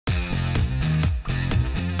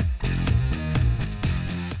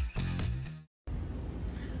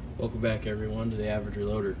Welcome back everyone to the Average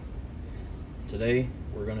Reloader. Today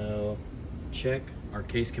we're going to check our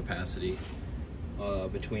case capacity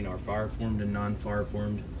between our fireformed and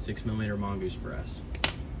non-fireformed 6mm mongoose brass.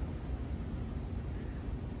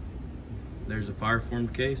 There's a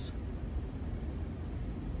fireformed case.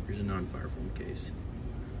 Here's a non-fireformed case.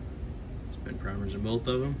 Spin primers in both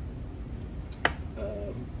of them.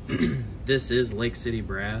 This is Lake City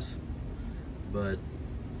brass, but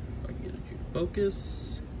if I can get it to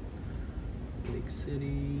focus, Lake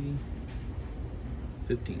City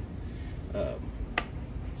 15.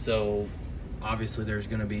 So obviously there's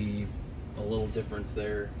going to be a little difference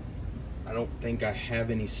there. I don't think I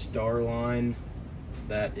have any starline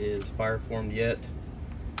that is fireformed yet.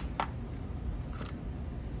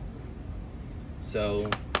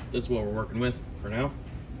 So this is what we're working with for now.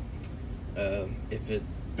 If it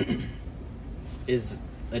is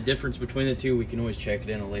a difference between the two, we can always check it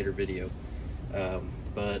in a later video.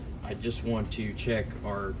 But I just want to check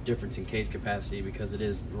our difference in case capacity because it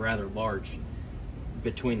is rather large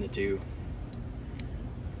between the two.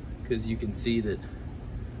 Because you can see that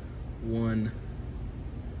one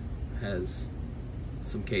has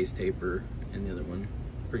some case taper and the other one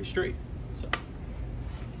pretty straight. So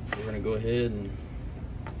we're gonna go ahead and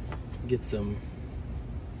get some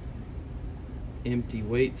empty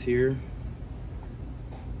weights here.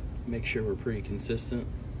 Make sure we're pretty consistent.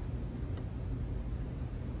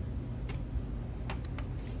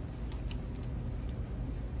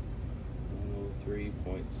 Oh,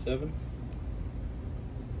 3.7.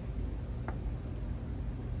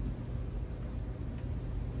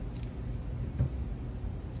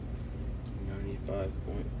 .4.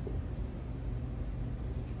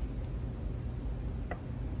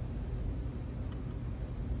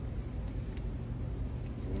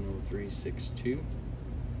 103.62.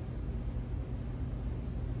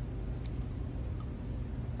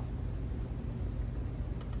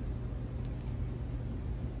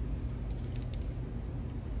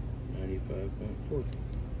 95.4.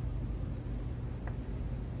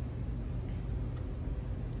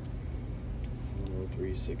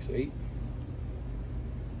 103.68.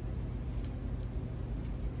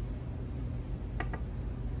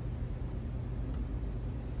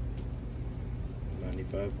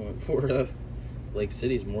 95.4. Lake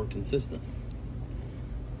City's more consistent.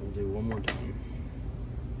 We'll do one more time.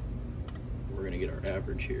 We're gonna get our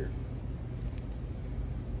average here.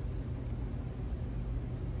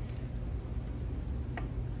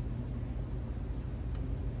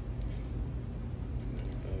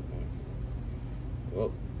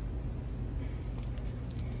 Well,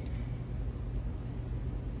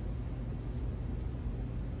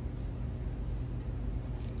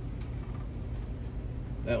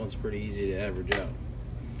 that one's pretty easy to average out.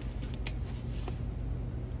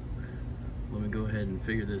 Let me go ahead and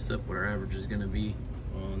figure this up, what our average is going to be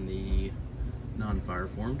on the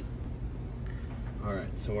non-fireformed.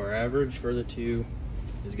 Alright, so our average for the two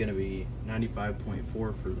is going to be 95.4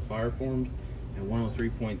 for the fireformed and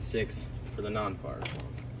 103.6 for the non-fireformed.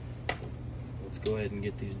 Let's go ahead and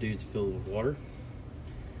get these dudes filled with water.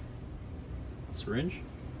 Syringe.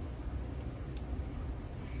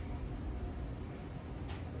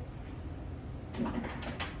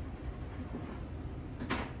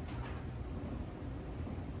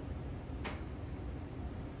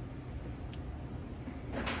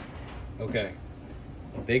 Okay,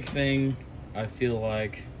 a big thing I feel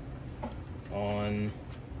like on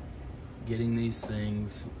getting these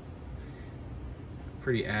things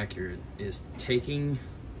pretty accurate is taking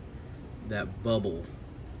that bubble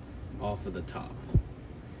off of the top.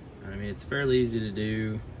 I mean, it's fairly easy to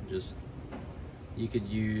do. Just, you could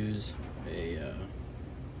use a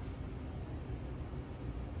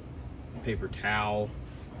paper towel.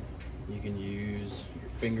 You can use your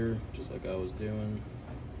finger, just like I was doing.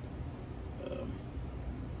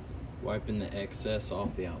 Wiping the excess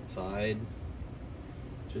off the outside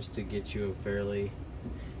just to get you a fairly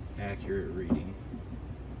accurate reading.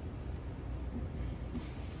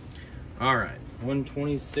 All right,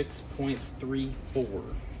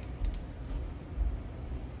 126.34.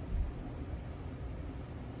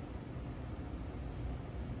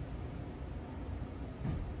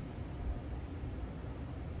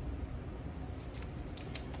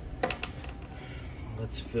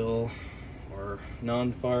 Let's fill our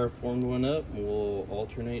non-fireformed one up, and we'll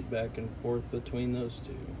alternate back and forth between those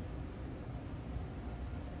two.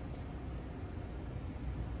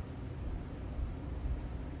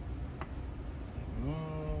 Put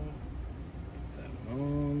that one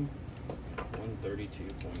on.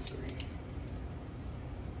 132.3.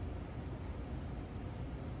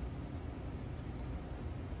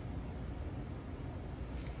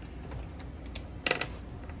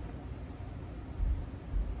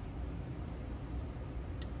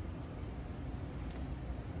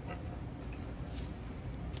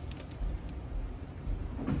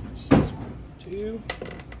 2.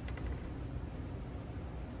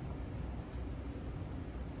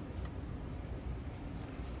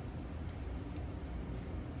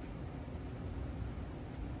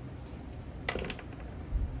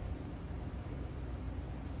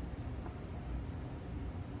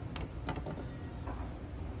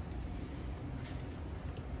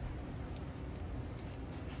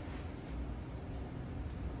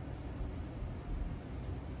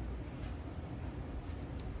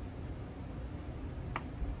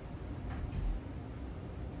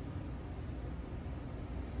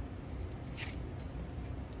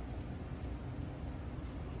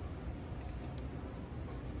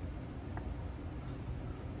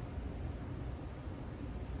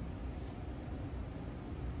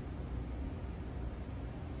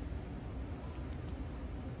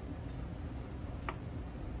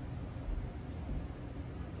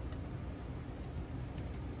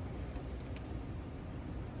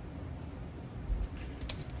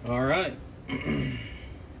 All right.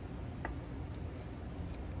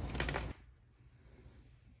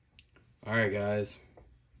 All right, guys.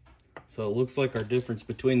 So it looks like our difference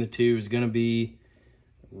between the two is going to be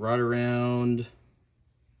right around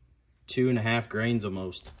 2.5 grains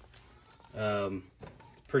almost.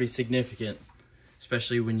 Pretty significant,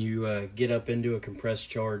 especially when you get up into a compressed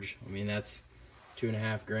charge. I mean, that's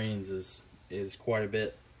 2.5 grains is quite a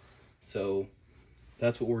bit. So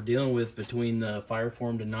that's what we're dealing with between the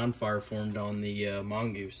fireformed and non-fireformed on the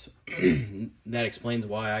mongoose. That explains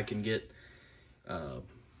why I can get,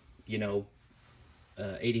 you know,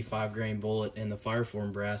 85 grain bullet in the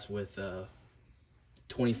fireformed brass with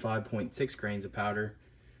 25.6 grains of powder,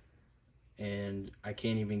 and I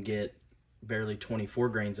can't even get barely 24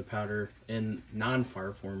 grains of powder in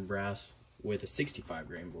non-fireformed brass with a 65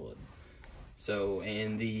 grain bullet. So,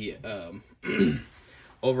 and the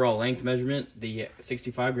overall length measurement, the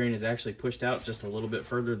 65 grain is actually pushed out just a little bit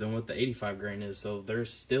further than what the 85 grain is. So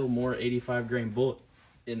there's still more 85 grain bullet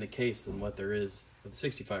in the case than what there is with the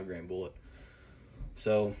 65 grain bullet.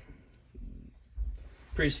 So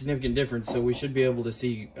pretty significant difference. So we should be able to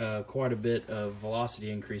see quite a bit of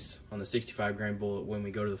velocity increase on the 65 grain bullet when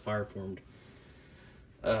we go to the fireformed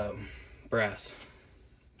brass.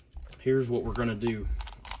 Here's what we're gonna do.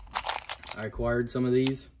 I acquired some of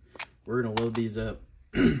these. We're gonna load these up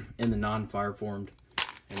in the non-fireformed,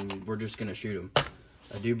 and we're just gonna shoot them.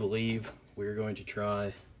 I do believe we're going to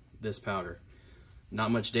try this powder.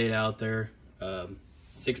 Not much data out there.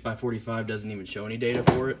 6x45 doesn't even show any data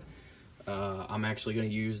for it. I'm actually going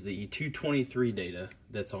to use the 223 data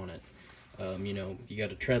that's on it. You know, you got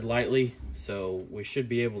to tread lightly, so we should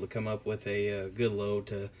be able to come up with a good load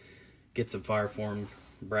to get some fireformed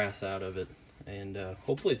brass out of it, and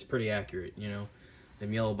hopefully it's pretty accurate. You know,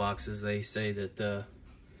 them yellow boxes, they say that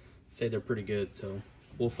say they're pretty good, so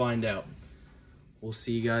we'll find out. We'll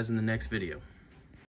see you guys in the next video.